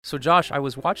So Josh, I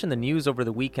was watching the news over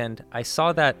the weekend. I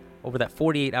saw that over that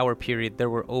 48-hour period, there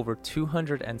were over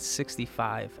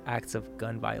 265 acts of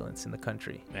gun violence in the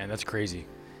country. Man, that's crazy.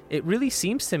 It really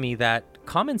seems to me that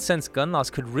common sense gun laws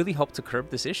could really help to curb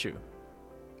this issue.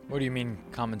 What do you mean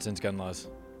common sense gun laws?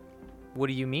 What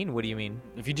do you mean? What do you mean?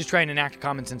 If you just try and enact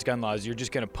common sense gun laws, you're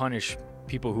just going to punish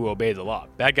people who obey the law.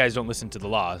 Bad guys don't listen to the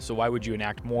law, so why would you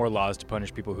enact more laws to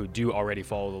punish people who do already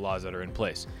follow the laws that are in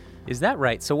place? Is that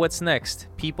right? So what's next?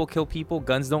 People kill people,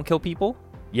 guns don't kill people?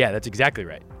 Yeah, that's exactly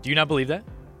right. Do you not believe that?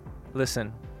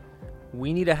 Listen,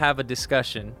 we need to have a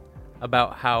discussion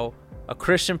about how a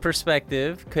Christian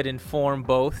perspective could inform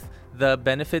both the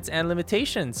benefits and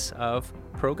limitations of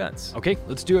pro-guns. Okay,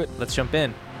 let's do it. Let's jump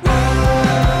in.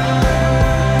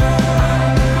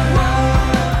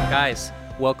 Guys,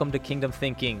 welcome to Kingdom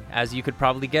Thinking. As you could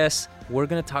probably guess, we're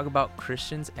going to talk about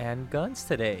Christians and guns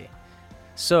today.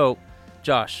 So,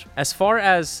 Josh, as far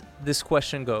as this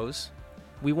question goes,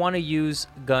 we want to use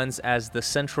guns as the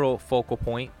central focal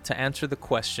point to answer the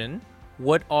question,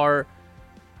 what are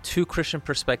two Christian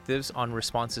perspectives on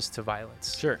responses to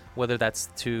violence? Sure. Whether that's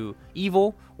to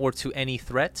evil or to any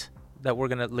threat that we're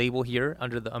going to label here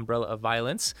under the umbrella of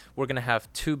violence, we're going to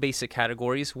have two basic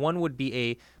categories. One would be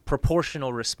a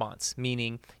proportional response,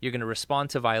 meaning you're going to respond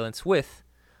to violence with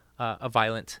a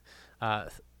violent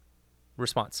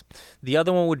response. The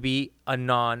other one would be a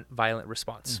non-violent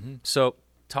response. Mm-hmm. So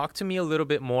talk to me a little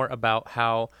bit more about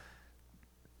how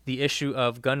the issue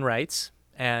of gun rights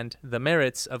and the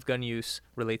merits of gun use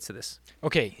relates to this.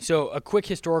 Okay, so a quick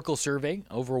historical survey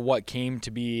over what came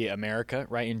to be America,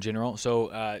 right, in general.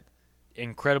 So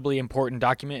incredibly important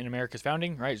document in America's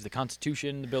founding, right, is the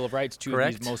Constitution, the Bill of Rights, two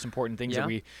Correct. of these most important things that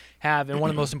we have. And one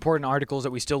of the most important articles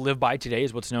that we still live by today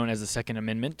is what's known as the Second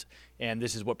Amendment. And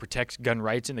this is what protects gun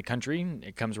rights in the country.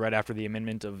 It comes right after the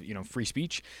amendment of, free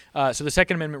speech. So the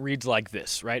Second Amendment reads like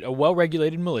this, right? A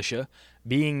well-regulated militia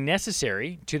being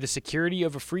necessary to the security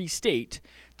of a free state,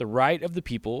 the right of the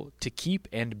people to keep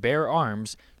and bear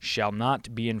arms shall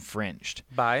not be infringed.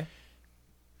 By?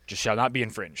 Just shall not be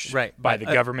infringed. Right. By the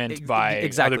government, by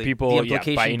exactly. other people, the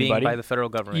implication by anybody. being by the federal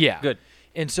government. Yeah. Good.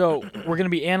 And so we're going to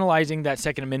be analyzing that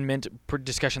Second Amendment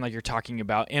discussion like you're talking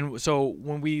about. And so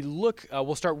when we look,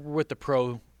 we'll start with the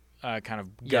pro kind of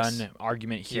gun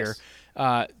argument here.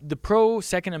 Yes. The pro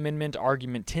Second Amendment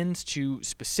argument tends to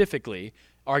specifically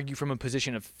argue from a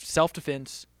position of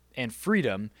self-defense and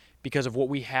freedom because of what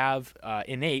we have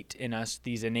innate in us,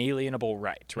 these inalienable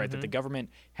rights, right, that the government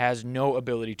has no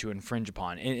ability to infringe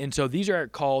upon. And so these are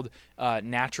called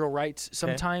natural rights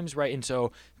sometimes, right? And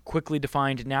so quickly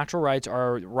defined, natural rights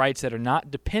are rights that are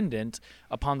not dependent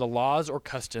upon the laws or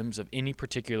customs of any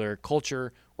particular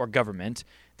culture or government.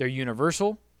 They're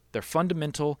universal, they're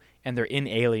fundamental, and they're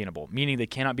inalienable, meaning they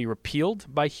cannot be repealed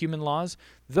by human laws,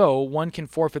 though one can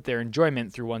forfeit their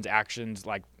enjoyment through one's actions,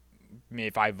 like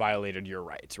if I violated your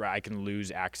rights, right, I can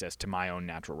lose access to my own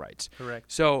natural rights.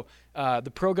 Correct. So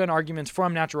the pro-gun arguments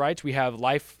from natural rights, we have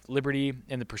life, liberty,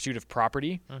 and the pursuit of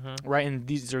property, right? And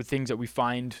these are things that we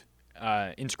find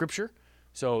in Scripture.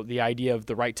 So the idea of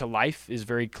the right to life is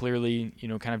very clearly,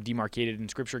 kind of demarcated in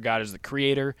Scripture. God is the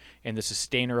creator and the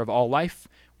sustainer of all life.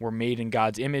 We're made in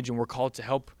God's image, and we're called to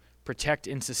help protect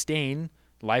and sustain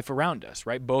life around us,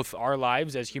 right? Both our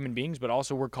lives as human beings, but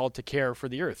also we're called to care for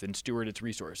the earth and steward its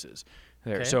resources.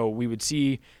 Okay. So we would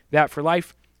see that for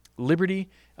life. Liberty,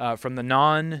 from the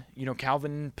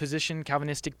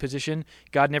Calvinistic position,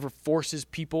 God never forces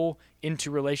people into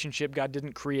relationship. God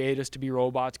didn't create us to be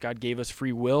robots. God gave us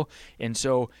free will. And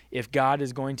so if God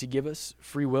is going to give us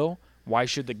free will, why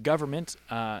should the government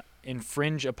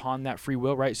infringe upon that free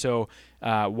will, right? So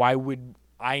why would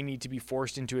I need to be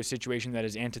forced into a situation that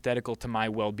is antithetical to my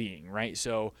well-being, right?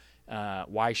 So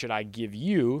why should I give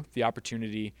you the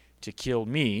opportunity to kill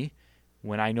me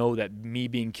when I know that me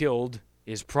being killed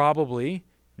is probably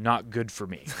not good for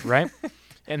me, right?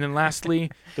 And then lastly,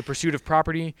 the pursuit of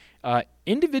property.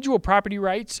 Individual property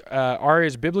rights are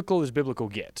as biblical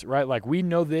gets, right? Like we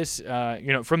know this,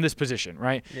 from this position,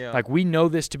 right? Yeah. Like we know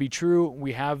this to be true.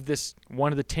 We have this,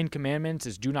 one of the 10 commandments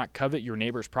is do not covet your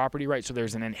neighbor's property, right? So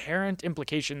there's an inherent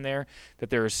implication there that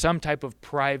there is some type of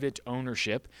private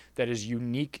ownership that is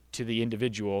unique to the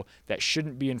individual that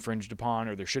shouldn't be infringed upon,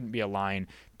 or there shouldn't be a line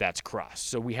that's crossed.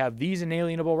 So we have these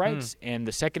inalienable rights, and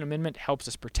the Second Amendment helps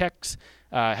us protect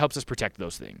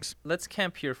those things. Let's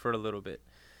camp here for a little bit.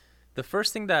 The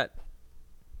first thing that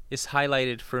is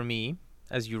highlighted for me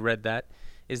as you read that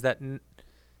is that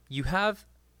you have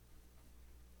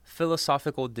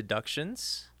philosophical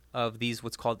deductions of these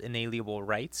what's called inalienable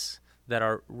rights that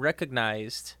are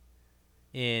recognized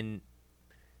in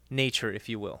nature, if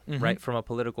you will, right? From a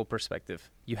political perspective.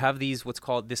 You have these, what's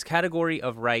called this category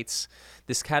of rights,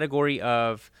 this category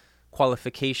of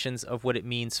qualifications of what it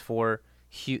means for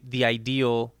the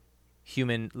ideal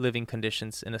human living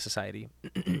conditions in a society.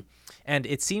 And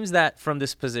it seems that from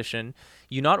this position,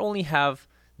 you not only have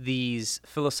these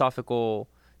philosophical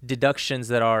deductions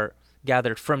that are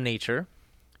gathered from nature,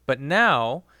 but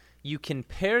now you can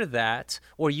pair that,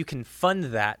 or you can fund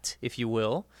that, if you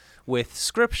will, with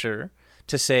scripture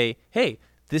to say, hey,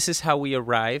 this is how we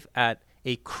arrive at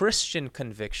a Christian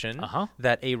conviction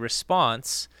that a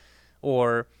response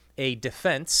or a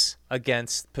defense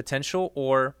against potential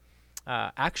or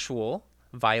actual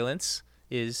violence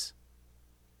is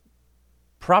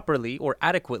properly or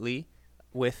adequately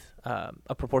with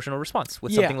a proportional response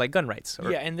with something like gun rights.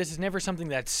 And this is never something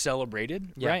that's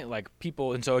celebrated, right? Like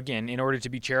people, and so again, in order to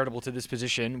be charitable to this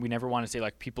position, we never want to say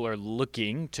like people are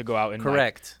looking to go out and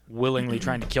like, willingly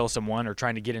trying to kill someone or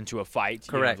trying to get into a fight.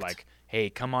 Correct. You know, like, hey,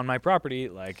 come on my property,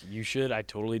 like you should. I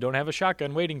totally don't have a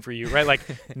shotgun waiting for you, right? Like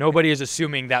nobody is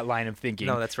assuming that line of thinking.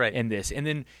 No, that's right. In this, and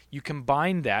then you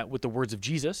combine that with the words of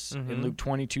Jesus in Luke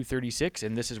 22:36,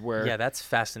 and this is where that's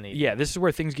fascinating. Yeah, this is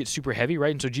where things get super heavy,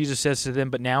 right? And so Jesus says to them,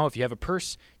 "But now, if you have a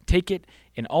purse, take it,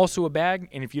 and also a bag,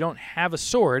 and if you don't have a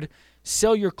sword,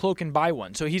 sell your cloak and buy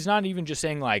one." So he's not even just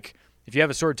saying like, if you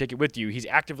have a sword, take it with you. He's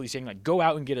actively saying, like, go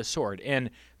out and get a sword. And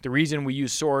the reason we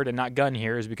use sword and not gun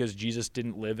here is because Jesus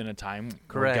didn't live in a time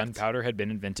where gunpowder had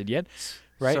been invented yet,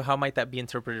 right? So how might that be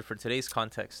interpreted for today's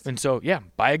context? And so,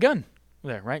 buy a gun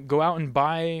there, right? Go out and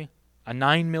buy a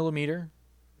 9mm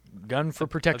gun for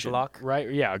protection. A Glock?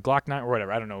 Right? Yeah, a Glock 9 or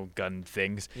whatever. I don't know gun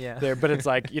things there. But it's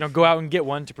like, go out and get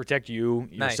one to protect you,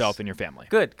 yourself, and your family.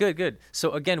 Good.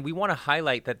 So, again, we want to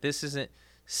highlight that this isn't,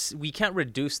 we can't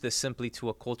reduce this simply to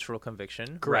a cultural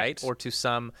conviction, right? Or to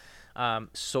some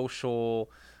social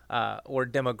or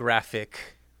demographic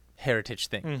heritage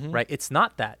thing, right? It's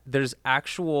not that. There's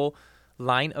actual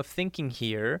line of thinking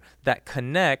here that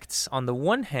connects, on the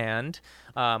one hand,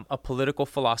 a political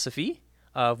philosophy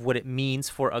of what it means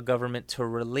for a government to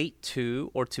relate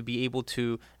to or to be able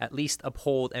to at least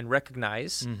uphold and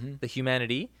recognize the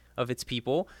humanity of its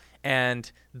people,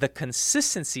 and the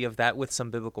consistency of that with some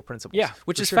biblical principles,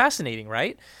 which is fascinating,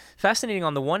 right? Fascinating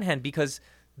on the one hand, because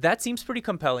that seems pretty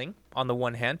compelling on the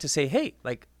one hand to say, hey,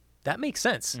 like, that makes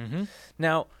sense.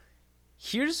 Now,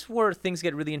 here's where things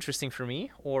get really interesting for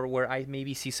me, or where I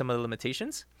maybe see some of the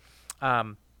limitations.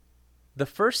 The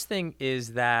first thing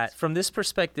is that from this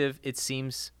perspective, it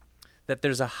seems that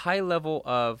there's a high level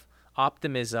of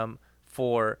optimism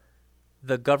for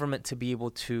the government to be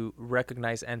able to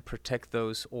recognize and protect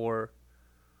those, or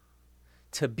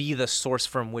to be the source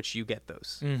from which you get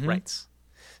those rights.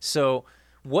 So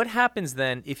what happens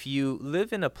then if you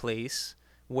live in a place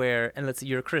where, and let's say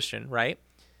you're a Christian, right?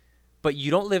 But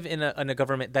you don't live in a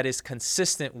government that is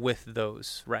consistent with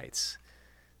those rights.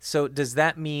 So does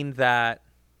that mean that,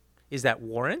 is that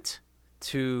warrant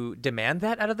to demand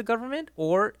that out of the government?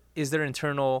 Or is there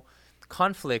internal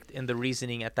conflict in the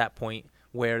reasoning at that point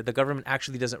where the government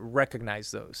actually doesn't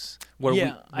recognize those?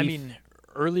 Where I mean,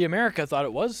 early America thought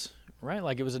it was, right?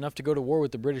 Like it was enough to go to war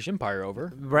with the British Empire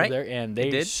over there, and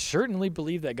they certainly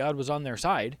believed that God was on their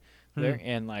side there.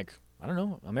 And like, I don't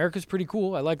know, America's pretty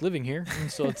cool. I like living here. And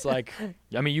so it's like,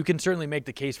 I mean, you can certainly make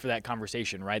the case for that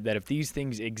conversation, right? That if these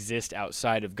things exist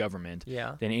outside of government,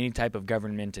 then any type of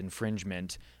government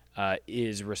infringement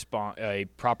is a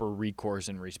proper recourse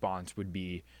and response would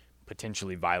be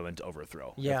potentially violent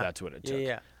overthrow, if that's what it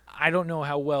took. I don't know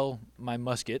how well my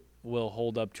musket will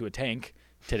hold up to a tank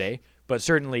today, but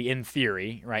certainly in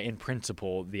theory, right, in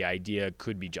principle, the idea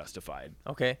could be justified.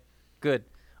 Okay, good.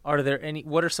 Are there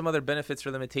what are some other benefits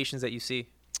or limitations that you see?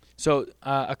 So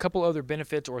a couple other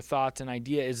benefits or thoughts and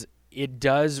idea is it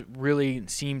does really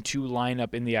seem to line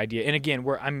up in the idea. And again,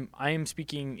 I am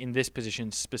speaking in this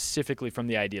position specifically from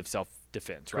the idea of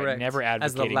self-defense, right? Correct. Never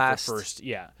advocating as the last for first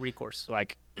recourse.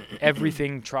 Like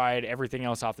everything tried, everything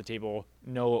else off the table,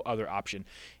 no other option.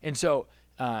 And so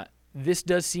this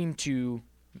does seem to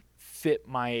fit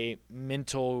my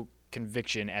mental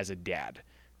conviction as a dad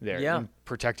there in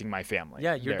protecting my family.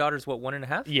 Yeah, your daughter's what,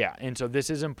 1.5? Yeah, and so this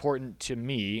is important to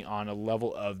me on a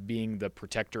level of being the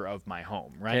protector of my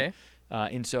home, right?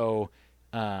 Okay. And so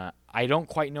I don't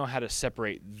quite know how to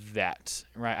separate that,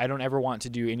 right? I don't ever want to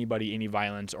do anybody any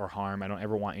violence or harm. I don't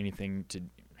ever want anything to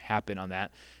happen on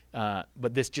that.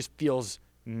 But this just feels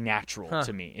natural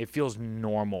to me. It feels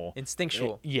normal.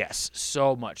 Instinctual. Yes,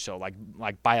 so much so,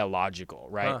 like biological,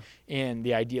 right? And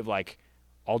the idea of like,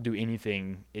 I'll do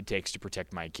anything it takes to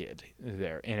protect my kid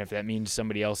there. And if that means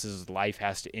somebody else's life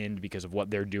has to end because of what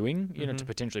they're doing, you know, to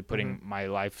potentially putting my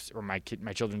life or my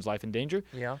children's life in danger.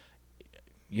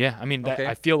 Yeah, I mean,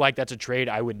 I feel like that's a trade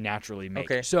I would naturally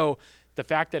make. So the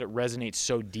fact that it resonates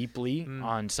so deeply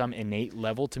on some innate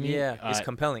level to me is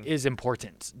compelling. Is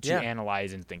important to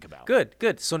analyze and think about.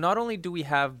 Good. So not only do we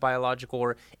have biological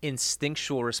or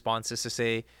instinctual responses to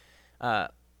say,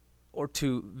 or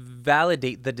to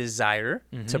validate the desire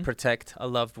to protect a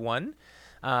loved one,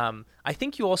 I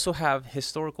think you also have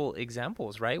historical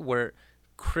examples, right, where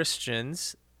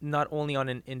Christians, not only on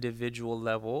an individual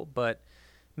level, but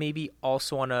maybe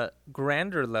also on a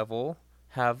grander level,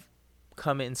 have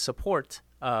come in support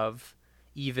of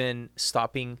even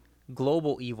stopping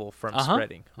global evil from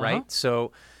spreading, right?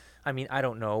 So, I mean, I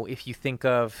don't know, if you think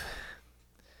of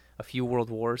a few world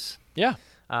wars,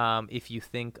 if you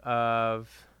think of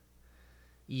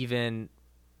even,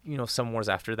 you know, some wars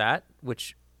after that,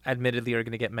 which admittedly are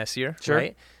going to get messier,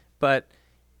 right? But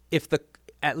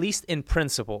at least in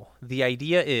principle, the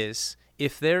idea is,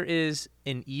 if there is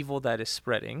an evil that is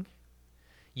spreading,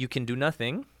 you can do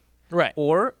nothing, right?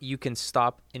 Or you can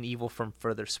stop an evil from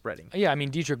further spreading. Yeah, I mean,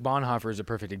 Dietrich Bonhoeffer is a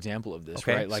perfect example of this,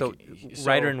 right? Like, so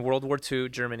writer in World War II,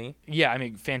 Germany. Yeah, I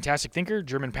mean, fantastic thinker,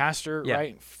 German pastor,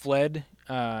 right? Fled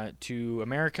to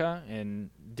America and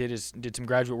did some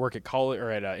graduate work at college or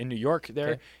in New York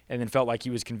there, and then felt like he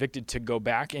was convicted to go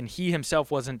back. And he himself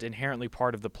wasn't inherently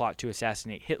part of the plot to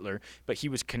assassinate Hitler, but he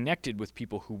was connected with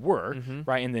people who were,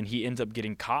 right? And then he ends up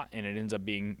getting caught, and it ends up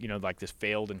being, you know, like this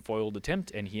failed and foiled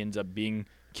attempt, and he ends up being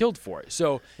killed for it.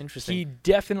 So he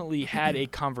definitely had a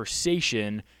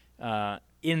conversation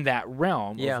in that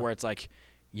realm of where it's like,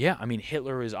 yeah, I mean,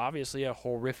 Hitler is obviously a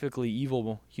horrifically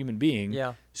evil human being.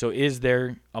 Yeah. So is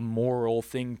there a moral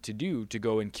thing to do to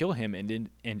go and kill him and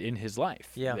in his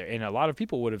life? Yeah. And a lot of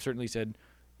people would have certainly said,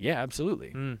 yeah,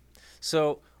 absolutely.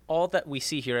 So all that we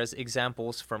see here as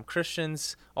examples from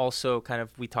Christians, also kind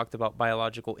of, we talked about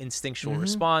biological instinctual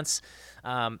response,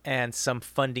 and some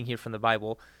funding here from the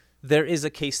Bible. There is a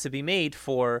case to be made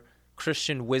for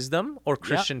Christian wisdom or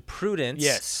Christian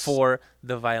prudence for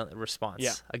the violent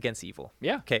response against evil.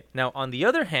 Yeah. Okay. Now, on the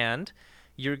other hand,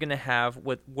 you're going to have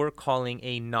what we're calling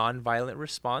a non-violent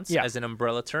response as an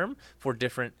umbrella term for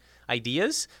different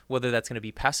ideas, whether that's going to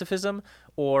be pacifism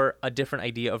or a different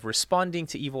idea of responding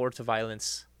to evil or to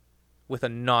violence with a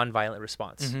non-violent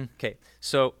response. Okay.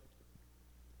 So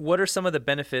what are some of the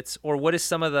benefits, or what is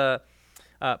some of the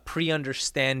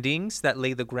pre-understandings that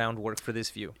lay the groundwork for this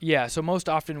view? Yeah, so most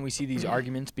often we see these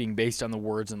arguments being based on the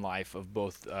words and life of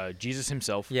both Jesus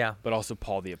himself, but also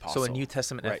Paul the Apostle. So a New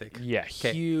Testament ethic. Yeah,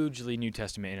 hugely New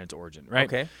Testament in its origin,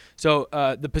 right? Okay. So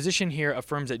the position here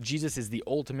affirms that Jesus is the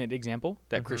ultimate example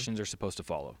that Christians are supposed to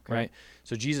follow, right?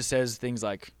 So Jesus says things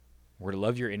like, we're to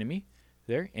love your enemy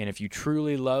there, and if you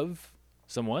truly love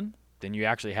someone, then you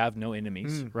actually have no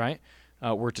enemies, right?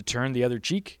 We're to turn the other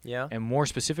cheek, and more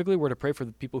specifically, we're to pray for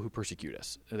the people who persecute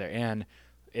us there. And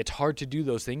it's hard to do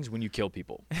those things when you kill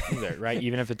people, there, right?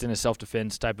 Even if it's in a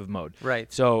self-defense type of mode.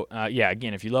 Right. So,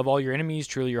 again, if you love all your enemies,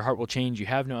 truly your heart will change. You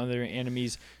have no other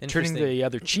enemies. Turning the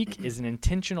other cheek is an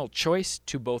intentional choice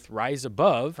to both rise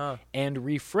above and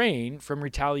refrain from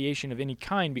retaliation of any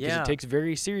kind, because it takes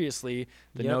very seriously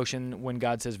the notion when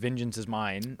God says, vengeance is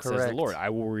mine, says the Lord. I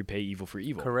will repay evil for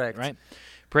evil. Correct. Right?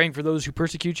 Praying for those who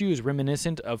persecute you is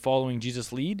reminiscent of following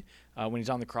Jesus' lead when he's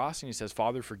on the cross and he says,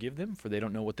 Father, forgive them, for they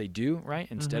don't know what they do, right?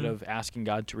 Instead of asking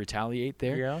God to retaliate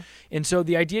there. Yeah. And so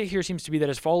the idea here seems to be that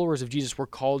as followers of Jesus, we're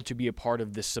called to be a part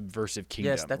of this subversive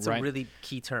kingdom. Yes, that's a really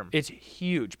key term. It's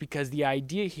huge, because the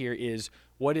idea here is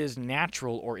what is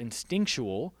natural or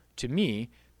instinctual to me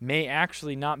may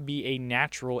actually not be a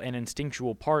natural and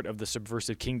instinctual part of the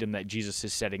subversive kingdom that Jesus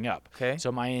is setting up. Okay.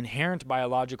 So my inherent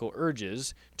biological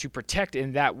urges to protect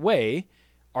in that way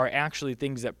are actually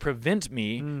things that prevent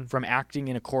me from acting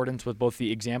in accordance with both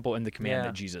the example and the command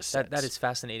that Jesus sets. That is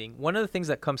fascinating. One of the things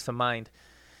that comes to mind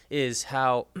is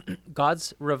how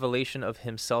God's revelation of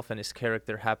himself and his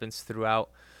character happens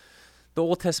throughout the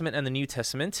Old Testament and the New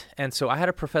Testament. And so I had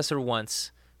a professor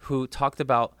once who talked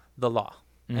about the law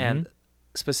and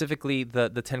specifically the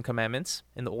Ten Commandments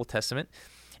in the Old Testament.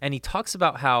 And he talks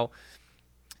about how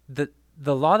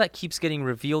the law that keeps getting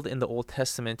revealed in the Old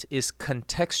Testament is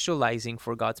contextualizing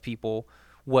for God's people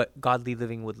what godly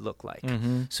living would look like.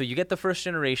 So you get the first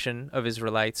generation of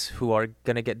Israelites who are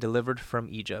going to get delivered from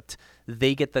Egypt.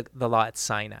 They get the law at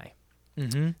Sinai.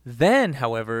 Then,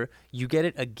 however, you get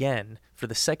it again for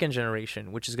the second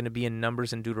generation, which is going to be in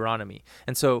Numbers and Deuteronomy.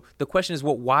 And so the question is,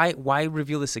 well, why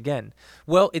reveal this again?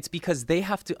 Well, it's because they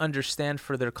have to understand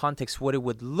for their context what it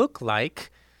would look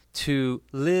like to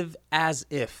live as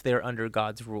if they're under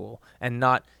God's rule and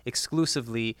not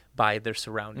exclusively by their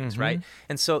surroundings, right?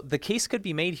 And so the case could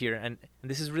be made here, and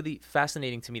this is really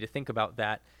fascinating to me to think about,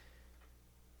 that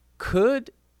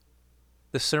could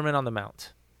the Sermon on the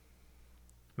Mount,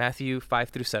 Matthew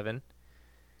 5-7,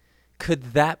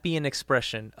 could that be an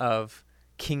expression of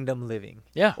kingdom living?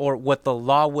 Yeah. Or what the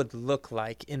law would look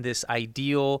like in this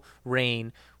ideal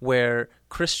reign where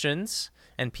Christians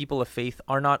and people of faith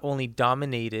are not only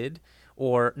dominated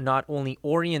or not only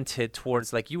oriented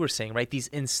towards, like you were saying, right, these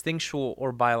instinctual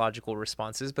or biological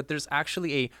responses, but there's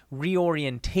actually a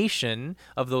reorientation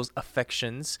of those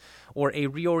affections or a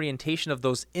reorientation of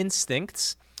those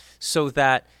instincts so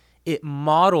that it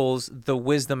models the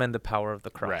wisdom and the power of the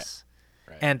cross.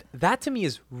 Right. And that to me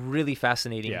is really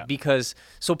fascinating because,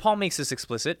 so Paul makes this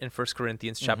explicit in 1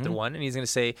 Corinthians chapter 1, and he's going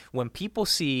to say, when people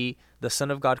see the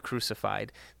Son of God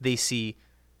crucified, they see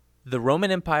the Roman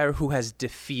Empire who has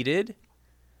defeated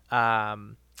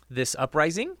this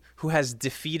uprising, who has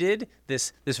defeated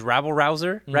this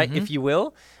rabble-rouser, right, if you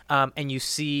will, and you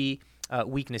see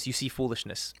weakness, you see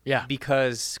foolishness. Yeah.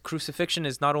 Because crucifixion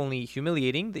is not only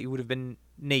humiliating, that you would have been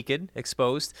naked,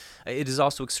 exposed, it is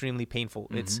also extremely painful.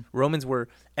 Romans were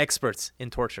experts in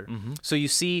torture. So you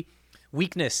see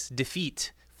weakness,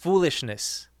 defeat,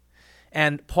 foolishness.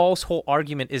 And Paul's whole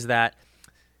argument is that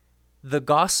the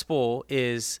gospel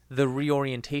is the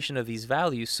reorientation of these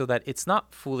values so that it's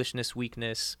not foolishness,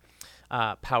 weakness,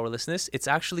 powerlessness. It's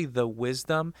actually the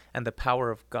wisdom and the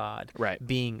power of God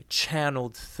being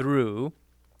channeled through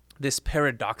this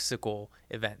paradoxical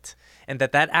event, and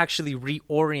that actually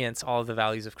reorients all of the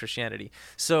values of Christianity.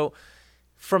 So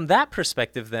from that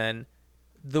perspective, then,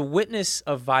 the witness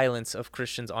of violence of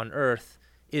Christians on earth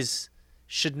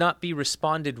should not be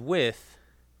responded with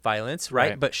violence,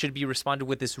 right? But should be responded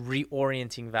with this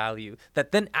reorienting value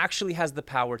that then actually has the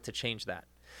power to change that.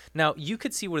 Now, you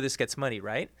could see where this gets muddy,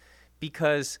 right?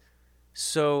 Because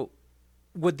so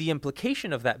would the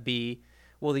implication of that be,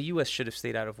 well, the U.S. should have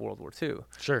stayed out of World War II?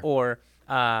 Sure. Or,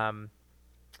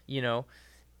 you know,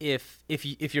 if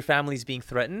your family's being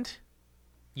threatened,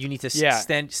 you need to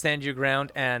stand your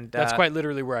ground. And that's quite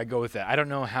literally where I go with that. I don't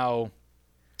know how.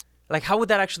 Like, how would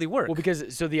that actually work? Well,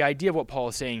 because so the idea of what Paul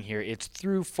is saying here, it's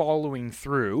through following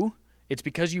through. It's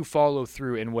because you follow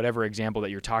through in whatever example that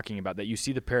you're talking about that you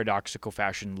see the paradoxical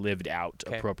fashion lived out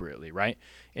appropriately, right?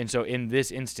 And so in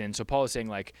this instance, so Paul is saying,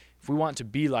 like, if we want to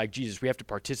be like Jesus, we have to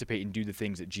participate and do the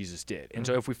things that Jesus did. And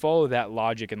so if we follow that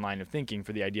logic and line of thinking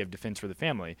for the idea of defense for the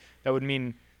family, that would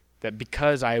mean that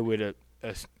because I would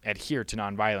adhere to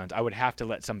nonviolence, I would have to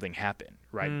let something happen,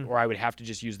 right? Or I would have to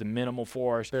just use the minimal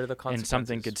force, and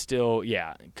something could still,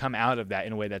 come out of that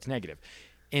in a way that's negative.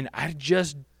 And I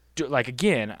just, I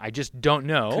just don't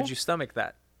know. Could you stomach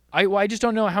that? I just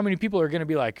don't know how many people are going to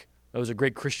be like, that was a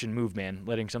great Christian move, man,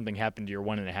 letting something happen to your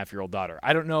 1.5-year-old daughter.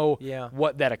 I don't know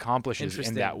what that accomplishes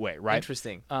in that way, right?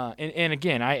 Interesting. And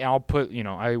again, I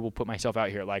will put myself out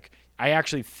here. Like, I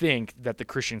actually think that the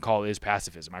Christian call is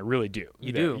pacifism. I really do.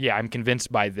 You do? Yeah, I'm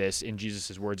convinced by this in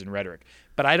Jesus' words and rhetoric.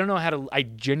 But I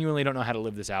genuinely don't know how to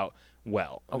live this out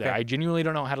well. Okay. I genuinely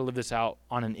don't know how to live this out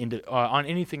on on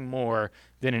anything more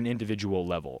than an individual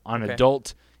level, on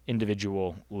adult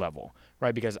individual level,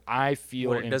 right? Because I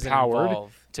feel empowered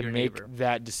to make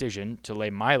that decision to lay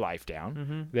my life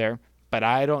down there, but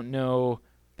I don't know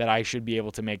that I should be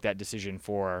able to make that decision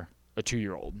for a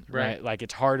 2-year-old, right? Like,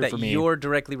 it's harder for me. That you're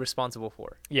directly responsible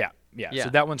for. Yeah. So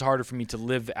that one's harder for me to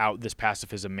live out this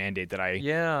pacifism mandate that I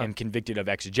am convicted of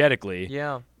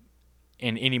exegetically.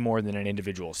 In any more than an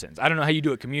individual sense. I don't know how you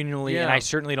do it communally, and I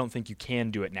certainly don't think you can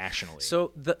do it nationally.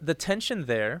 So the tension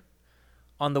there,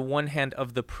 on the one hand,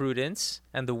 of the prudence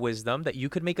and the wisdom that you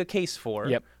could make a case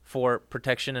for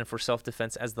protection and for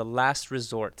self-defense as the last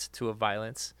resort to a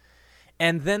violence,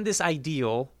 and then this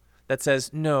ideal that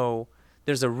says, no,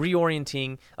 there's a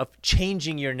reorienting of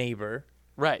changing your neighbor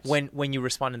when you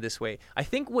respond in this way. I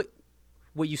think what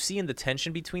you see in the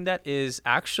tension between that is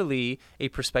actually a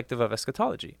perspective of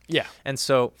eschatology. Yeah. And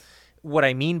so what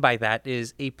I mean by that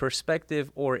is a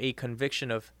perspective or a conviction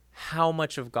of how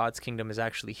much of God's kingdom is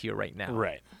actually here right now.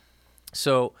 Right.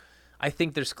 So I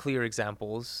think there's clear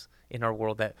examples in our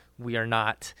world that we are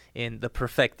not in the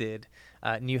perfected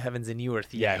new heavens and new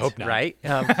earth yet. Yeah, I hope not. Right?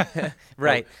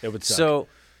 Right. It would suck. So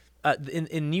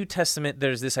in New Testament,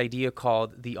 there's this idea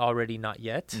called the already not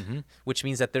yet, which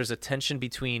means that there's a tension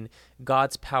between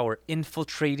God's power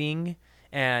infiltrating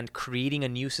and creating a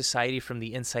new society from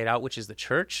the inside out, which is the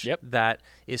church that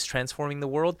is transforming the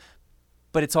world,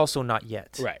 but it's also not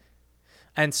yet. Right.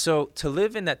 And so to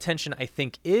live in that tension, I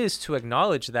think, is to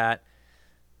acknowledge that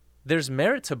there's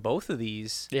merit to both of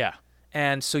these. Yeah.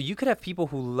 And so you could have people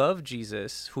who love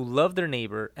Jesus, who love their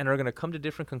neighbor, and are going to come to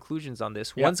different conclusions on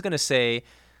this. Yep. One's going to say,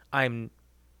 I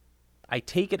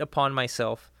take it upon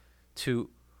myself to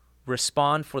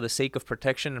respond for the sake of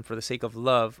protection and for the sake of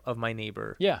love of my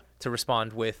neighbor. Yeah. To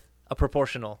respond with a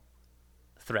proportional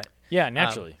threat. Yeah,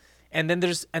 naturally. And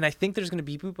I think there's going to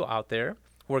be people out there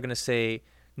who are going to say,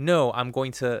 no, I'm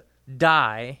going to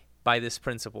die by this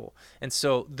principle. And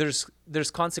so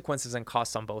there's consequences and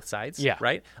costs on both sides. Yeah.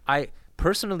 Right? I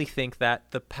personally think that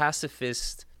the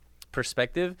pacifist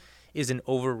perspective is an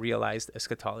over-realized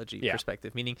eschatology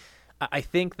perspective, meaning I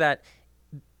think that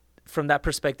from that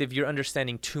perspective, you're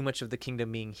understanding too much of the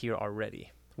kingdom being here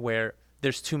already, where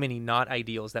there's too many not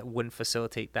ideals that wouldn't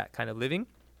facilitate that kind of living.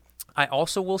 I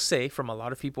also will say, from a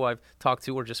lot of people I've talked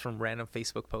to, or just from random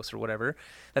Facebook posts or whatever,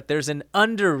 that there's an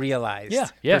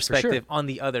under-realized perspective on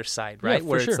the other side, right?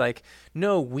 Where it's like,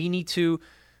 no, we need to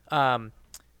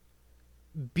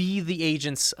be the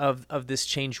agents of this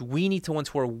change. We need to ones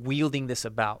who are wielding this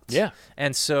about. Yeah.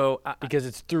 And so because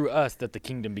it's through us that the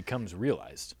kingdom becomes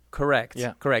realized. Correct.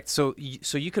 Yeah. Correct. So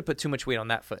you could put too much weight on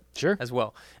that foot as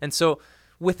well. And so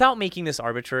without making this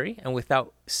arbitrary and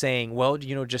without saying, well,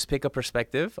 just pick a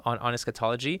perspective on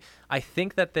eschatology, I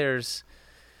think that there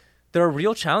are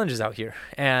real challenges out here.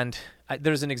 And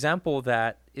there's an example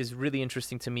that is really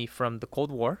interesting to me from the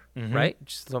Cold War, right?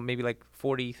 So maybe like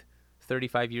 40,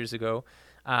 35 years ago,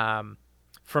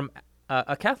 from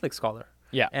a Catholic scholar.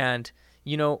 Yeah. And,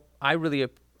 I really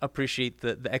appreciate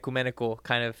the ecumenical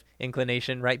kind of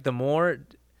inclination, right? The more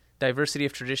diversity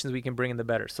of traditions we can bring in, the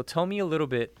better. So tell me a little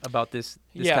bit about this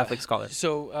Catholic scholar.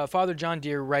 So Father John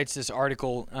Deere writes this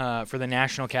article for the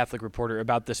National Catholic Reporter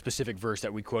about the specific verse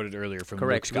that we quoted earlier from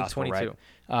Luke's Gospel, Luke 22.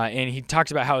 Right? And he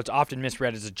talks about how it's often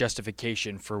misread as a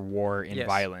justification for war and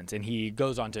violence. And he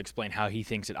goes on to explain how he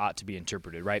thinks it ought to be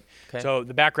interpreted, right? Okay. So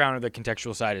the background of the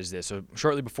contextual side is this. So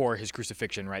shortly before his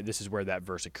crucifixion, right, this is where that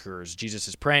verse occurs. Jesus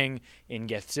is praying in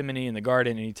Gethsemane in the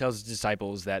garden, and he tells his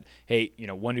disciples that, hey,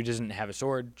 one who doesn't have a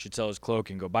sword should sell his cloak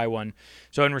and go buy one.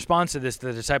 So in response to this,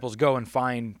 the disciples go and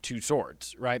find 2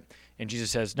 swords, right? And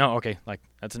Jesus says, no, okay,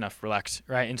 that's enough, relax,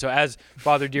 right? And so as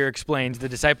Father Deere explains, the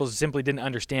disciples simply didn't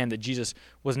understand that Jesus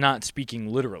was not speaking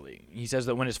literally. He says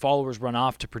that when his followers run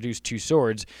off to produce 2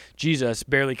 swords, Jesus,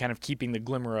 barely kind of keeping the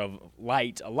glimmer of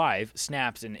light alive,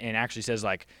 snaps and actually says,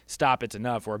 stop, it's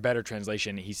enough. Or a better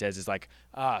translation, he says, is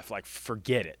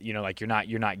forget it.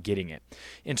 You're not getting it.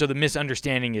 And so the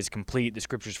misunderstanding is complete. The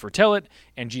scriptures foretell it,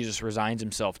 and Jesus resigns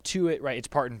himself to it, right? It's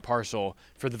part and parcel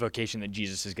for the vocation that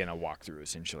Jesus is going to walk through,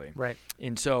 essentially. Right.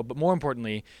 And so, but more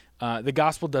importantly, the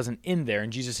gospel doesn't end there,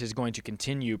 and Jesus is going to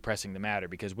continue pressing the matter,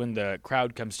 because when the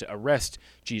crowd comes to arrest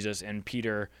Jesus and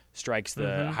Peter strikes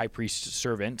the high priest's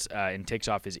servant and takes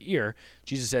off his ear,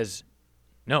 Jesus says,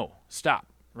 no, stop,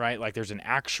 right? There's an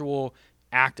actual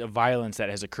act of violence that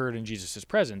has occurred in Jesus'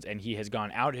 presence, and he has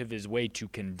gone out of his way to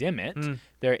condemn it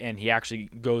there, and he actually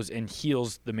goes and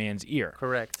heals the man's ear.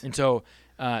 Correct. And so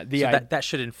that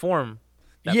should inform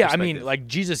that I mean,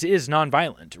 Jesus is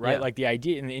nonviolent, right? Yeah. The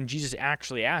idea, and Jesus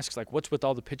actually asks, what's with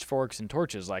all the pitchforks and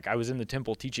torches? I was in the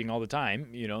temple teaching all the time,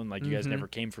 and you guys never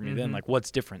came for me then.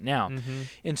 What's different now?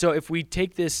 And so if we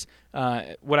take this,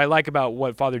 what I like about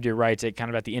what Father Deere writes at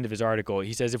the end of his article,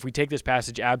 he says, if we take this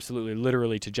passage absolutely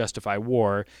literally to justify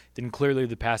war, then clearly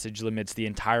the passage limits the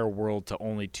entire world to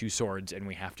only 2 swords, and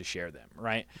we have to share them,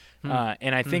 right?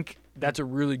 And I think that's a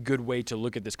really good way to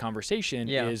look at this conversation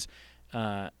is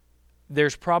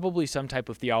there's probably some type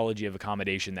of theology of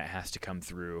accommodation that has to come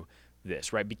through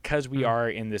this, right? Because we are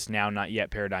in this now not yet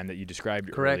paradigm that you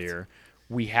described earlier,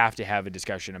 we have to have a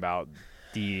discussion about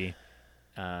the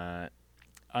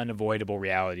unavoidable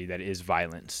reality that is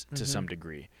violence to some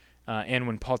degree. And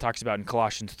when Paul talks about in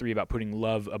Colossians 3 about putting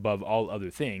love above all other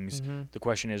things, the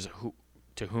question is,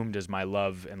 to whom does my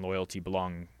love and loyalty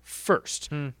belong first,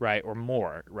 right? Or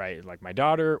more, right? Like my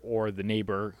daughter or the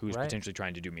neighbor who's potentially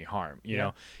trying to do me harm, you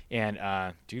know?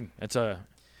 And, dude, it's a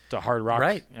hard rock.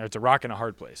 Right. It's a rock in a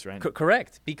hard place, right?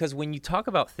 Correct. Because when you talk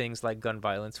about things like gun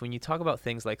violence, when you talk about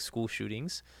things like school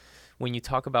shootings, when you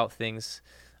talk about things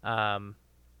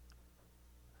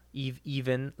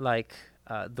even like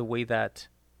the way that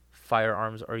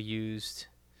firearms are used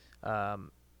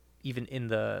even in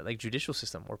the judicial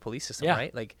system or police system,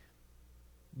 right?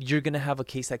 You're going to have a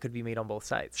case that could be made on both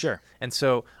sides. Sure. And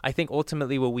so I think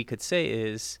ultimately what we could say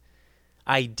is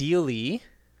ideally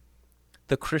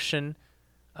the Christian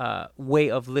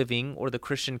way of living or the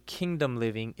Christian kingdom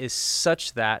living is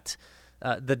such that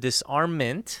the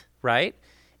disarmament, right,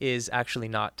 is actually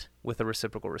not with a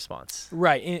reciprocal response.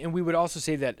 Right. And we would also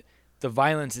say that the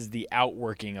violence is the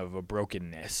outworking of a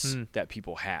brokenness that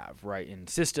people have, right? In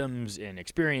systems, in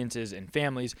experiences, in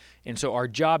families. And so our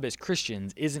job as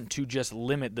Christians isn't to just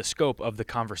limit the scope of the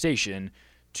conversation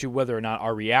to whether or not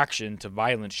our reaction to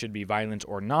violence should be violence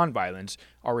or nonviolence.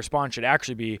 Our response should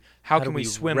actually be, how can we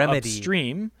swim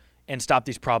upstream and stop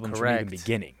these problems from even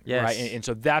beginning? Yes. Right? And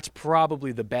so that's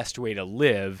probably the best way to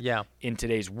live in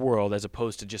today's world, as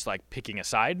opposed to just like picking a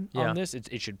side on this.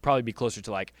 It should probably be closer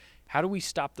to like, how do we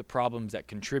stop the problems that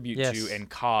contribute to and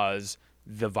cause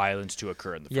the violence to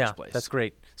occur in the first place? That's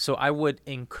great. So I would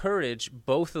encourage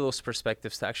both of those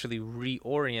perspectives to actually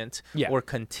reorient or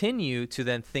continue to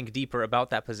then think deeper about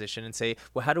that position and say,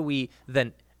 well, how do we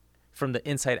then from the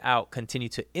inside out continue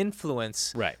to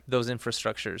influence those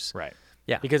infrastructures? Right.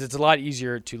 Yeah. Because it's a lot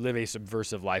easier to live a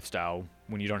subversive lifestyle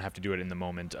when you don't have to do it in the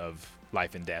moment of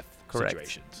life and death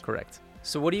situations. Correct.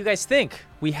 So what do you guys think?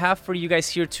 We have for you guys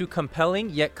here two compelling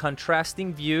yet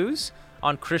contrasting views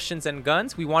on Christians and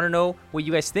guns. We want to know what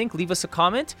you guys think. Leave us a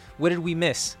comment. What did we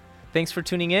miss? Thanks for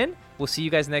tuning in. We'll see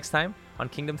you guys next time on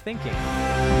Kingdom Thinking.